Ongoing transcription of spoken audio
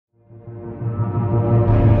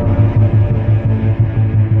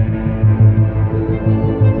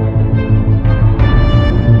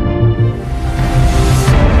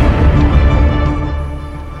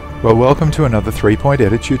Well, welcome to another 3-point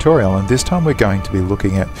edit tutorial, and this time we're going to be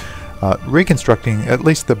looking at reconstructing at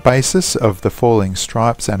least the basis of the falling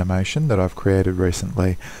stripes animation that I've created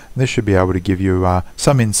recently. This should be able to give you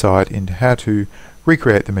some insight into how to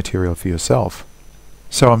recreate the material for yourself.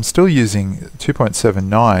 So I'm still using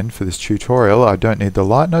 2.79 for this tutorial. I don't need the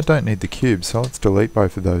light and I don't need the cube, so let's delete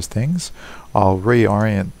both of those things. I'll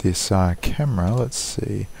reorient this camera. Let's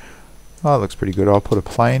see. Oh, it looks pretty good. I'll put a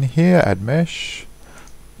plane here, add mesh,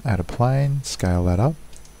 add a plane, scale that up.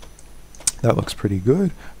 That looks pretty good.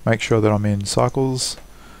 Make sure that I'm in cycles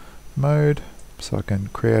mode so I can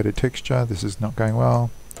create a texture. This is not going well.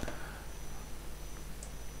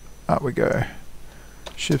 Up we go.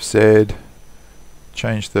 Shift Z,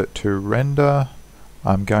 change that to render.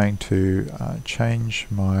 I'm going to change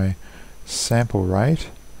my sample rate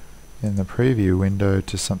in the preview window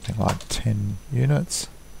to something like 10 units.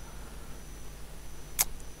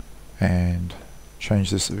 And change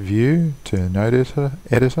this view to node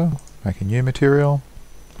editor, make a new material.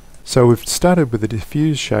 So we've started with a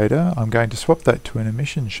diffuse shader. I'm going to swap that to an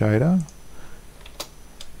emission shader,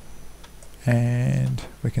 and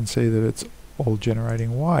we can see that it's all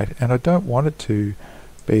generating white, and I don't want it to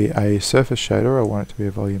be a surface shader, I want it to be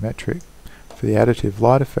a volumetric for the additive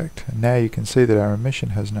light effect. And now you can see that our emission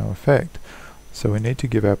has no effect, so we need to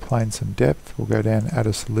give our plane some depth. We'll go down, add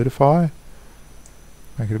a solidify,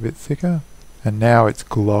 make it a bit thicker, and now it's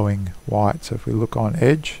glowing white. So if we look on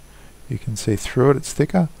edge, you can see through it it's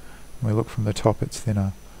thicker, and we look from the top it's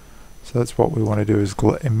thinner. So that's what we want to do, is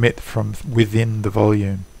emit from within the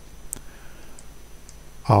volume.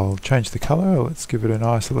 I'll change the color. Let's give it a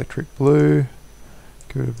nice electric blue,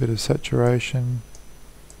 give it a bit of saturation,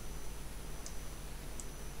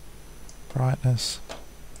 brightness.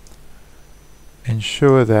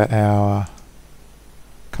 Ensure that our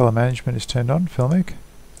color management is turned on, filmic.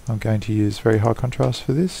 I'm going to use very high contrast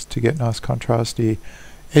for this to get nice contrasty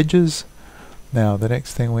edges. Now the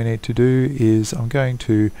next thing we need to do is I'm going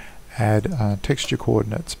to add texture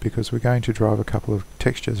coordinates, because we're going to drive a couple of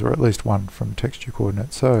textures, or at least one from texture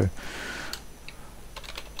coordinates. So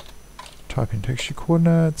type in texture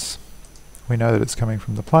coordinates. We know that it's coming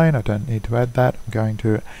from the plane. I don't need to add that. I'm going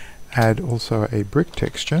to add also a brick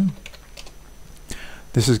texture.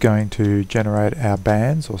 This is going to generate our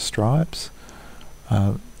bands or stripes.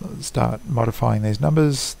 Start modifying these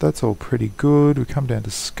numbers. That's all pretty good. We come down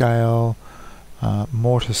to scale,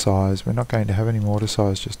 mortar size. We're not going to have any mortar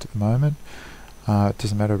size just at the moment. It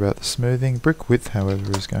doesn't matter about the smoothing. Brick width,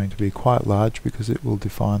 however, is going to be quite large because it will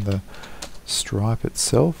define the stripe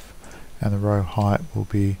itself, and the row height will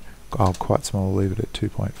be quite small. We'll leave it at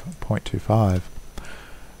 2.25.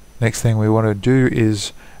 Next thing we want to do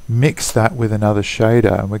is mix that with another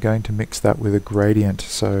shader, and we're going to mix that with a gradient.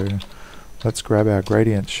 So let's grab our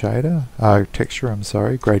gradient shader,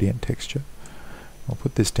 gradient texture. I'll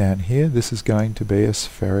put this down here. This is going to be a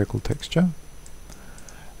spherical texture,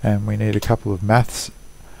 and we need a couple of maths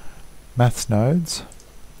nodes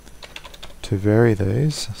to vary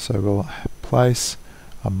these. So we'll place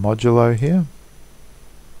a modulo here.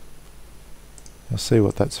 You'll see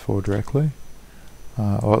what that's for directly,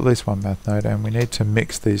 or at least one math node, and we need to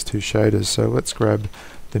mix these two shaders. So let's grab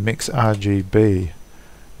the mix RGB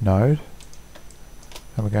node,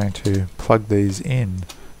 and we're going to plug these in.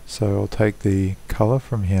 So I'll take the color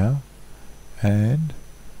from here, and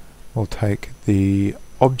we'll take the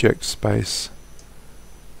object space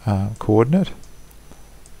coordinate,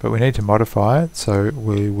 but we need to modify it, so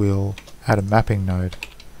we will add a mapping node.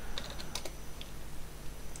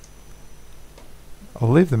 I'll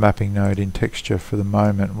leave the mapping node in texture for the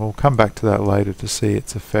moment. We'll come back to that later to see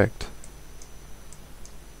its effect.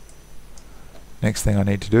 Next thing I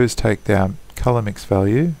need to do is take our color mix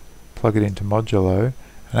value, plug it into modulo,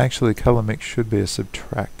 and actually color mix should be a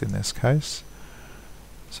subtract in this case.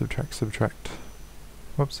 Subtract.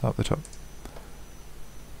 Whoops, up the top.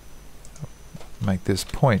 Make this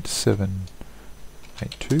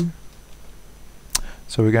 0.782.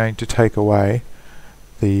 So we're going to take away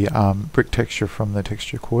the brick texture from the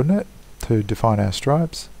texture coordinate to define our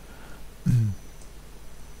stripes in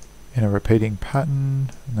a repeating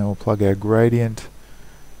pattern, and then we'll plug our gradient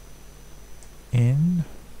in,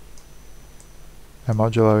 our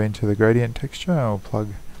modulo into the gradient texture. I'll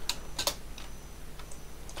plug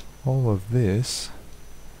all of this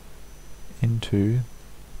into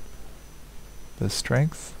the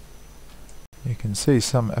strength. You can see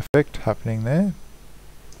some effect happening there.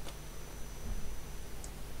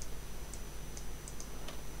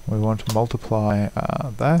 We want to multiply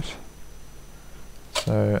that.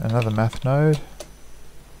 So another math node,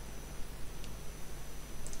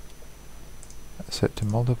 set to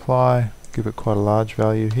multiply, give it quite a large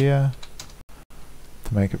value here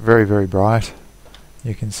to make it very, very bright.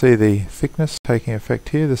 You can see the thickness taking effect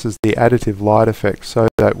here. This is the additive light effect, so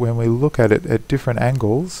that when we look at it at different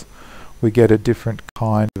angles, we get a different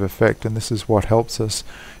kind of effect, and this is what helps us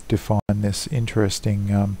define this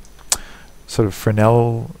interesting sort of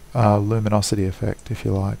Fresnel luminosity effect, if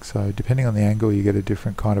you like. So depending on the angle, you get a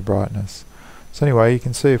different kind of brightness. So anyway, you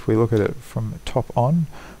can see if we look at it from top on,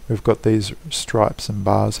 we've got these stripes and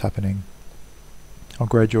bars happening, or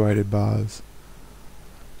graduated bars.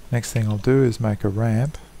 Next thing I'll do is make a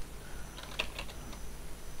ramp.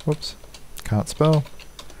 Whoops, can't spell.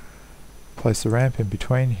 Place the ramp in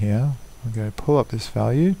between here. I'm going to pull up this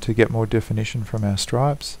value to get more definition from our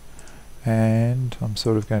stripes, and I'm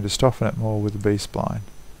sort of going to soften it more with the B-spline,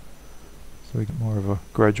 so we get more of a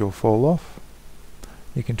gradual fall off.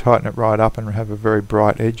 You can tighten it right up and have a very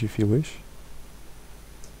bright edge if you wish.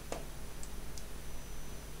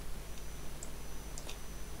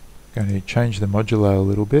 Going to change the modulo a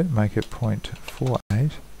little bit, make it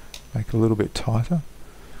 0.48, make it a little bit tighter.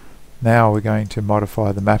 Now we're going to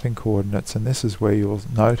modify the mapping coordinates, and this is where you'll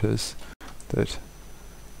notice that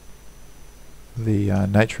the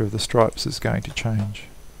nature of the stripes is going to change.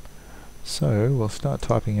 So we'll start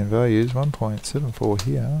typing in values, 1.74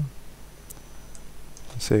 here.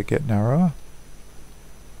 See it get narrower.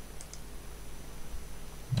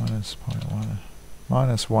 Minus 0.1,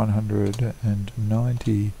 minus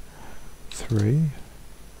 193,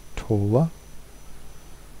 taller.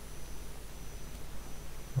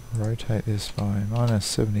 Rotate this by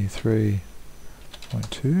minus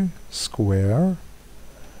 73.2 square,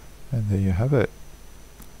 and there you have it.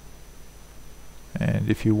 And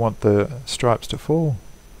if you want the stripes to fall,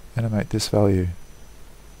 animate this value.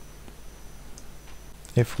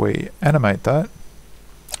 If we animate that,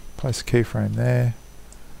 place a keyframe there,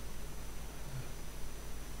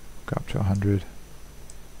 go up to 100.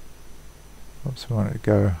 Oops, we want it to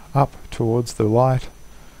go up towards the light,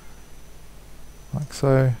 like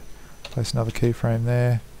so. Place another keyframe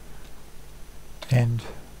there, and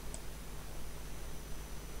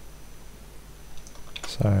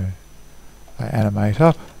so I animate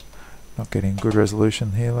up. Not getting good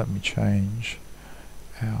resolution here. Let me change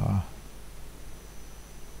our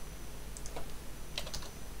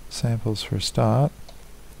samples for a start.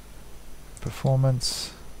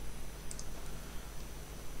 Performance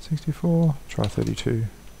 64, try 32.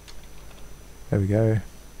 There we go.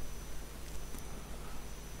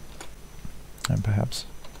 And perhaps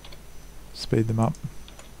speed them up.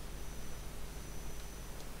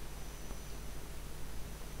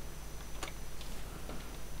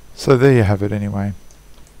 So there you have it anyway.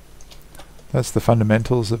 That's the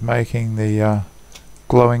fundamentals of making the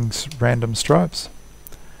glowing random stripes,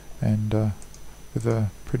 and with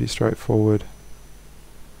a pretty straightforward,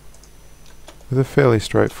 with a fairly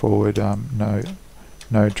straightforward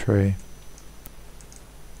node tree.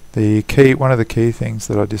 One of the key things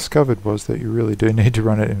that I discovered was that you really do need to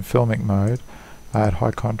run it in filmic mode at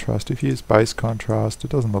high contrast. If you use base contrast,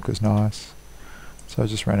 it doesn't look as nice. So I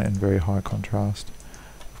just ran it in very high contrast.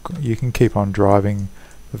 You can keep on driving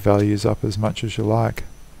the values up as much as you like.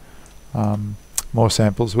 More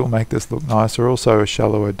samples will make this look nicer. Also a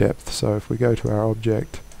shallower depth. So if we go to our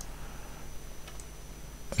object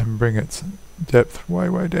and bring its depth way,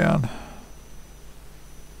 way down.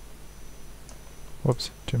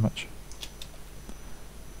 Whoops, too much.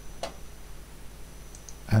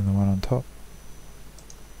 And the one on top.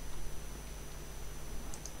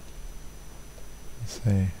 Let's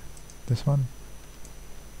see, this one.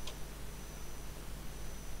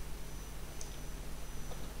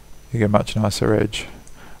 You get a much nicer edge.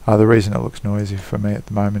 The reason it looks noisy for me at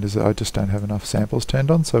the moment is that I just don't have enough samples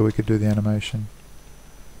turned on, so we could do the animation.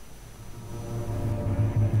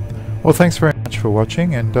 Well, thanks very much for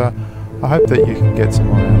watching, and I hope that you can get some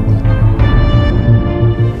more out of